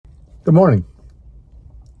Good morning.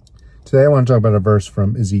 Today I want to talk about a verse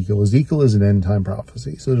from Ezekiel. Ezekiel is an end time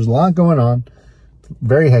prophecy. So there's a lot going on.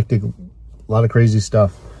 Very hectic. A lot of crazy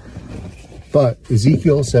stuff. But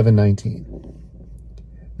Ezekiel 7:19.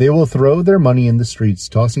 They will throw their money in the streets,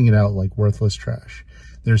 tossing it out like worthless trash.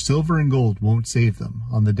 Their silver and gold won't save them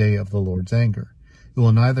on the day of the Lord's anger. It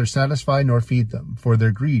will neither satisfy nor feed them, for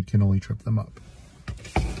their greed can only trip them up.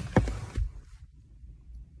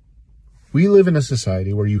 We live in a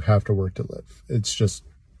society where you have to work to live. It's just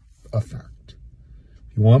a fact.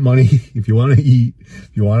 If you want money, if you want to eat,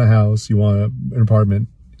 if you want a house, you want an apartment,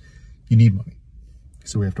 you need money.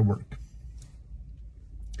 So we have to work.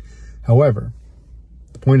 However,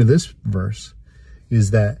 the point of this verse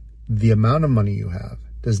is that the amount of money you have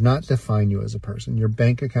does not define you as a person. Your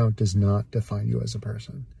bank account does not define you as a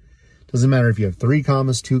person. Doesn't matter if you have 3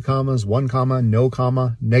 commas, 2 commas, 1 comma, no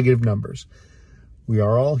comma, negative numbers. We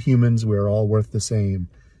are all humans. We are all worth the same,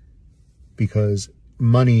 because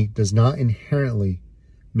money does not inherently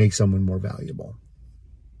make someone more valuable.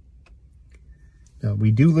 Now,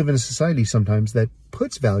 we do live in a society sometimes that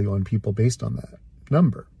puts value on people based on that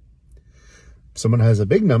number. If someone has a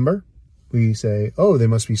big number, we say, oh, they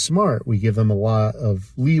must be smart. We give them a lot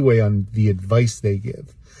of leeway on the advice they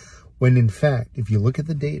give. When in fact, if you look at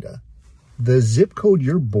the data, the zip code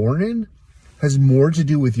you're born in has more to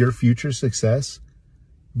do with your future success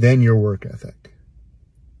than your work ethic.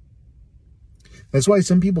 That's why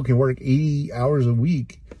some people can work 80 hours a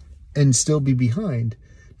week and still be behind.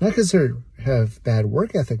 Not because they have bad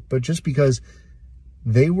work ethic, but just because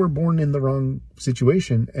they were born in the wrong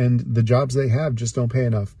situation and the jobs they have just don't pay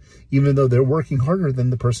enough, even though they're working harder than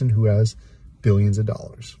the person who has billions of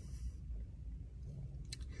dollars.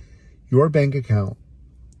 Your bank account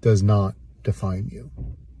does not define you.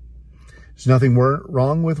 There's nothing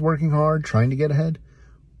wrong with working hard, trying to get ahead.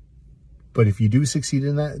 But if you do succeed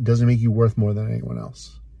in that, it doesn't make you worth more than anyone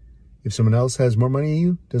else. If someone else has more money than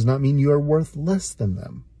you, does not mean you are worth less than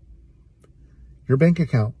them. Your bank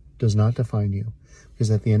account does not define you, because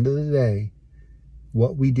at the end of the day,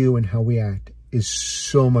 what we do and how we act is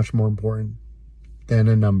so much more important than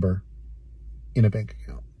a number in a bank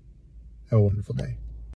account. Have a wonderful day.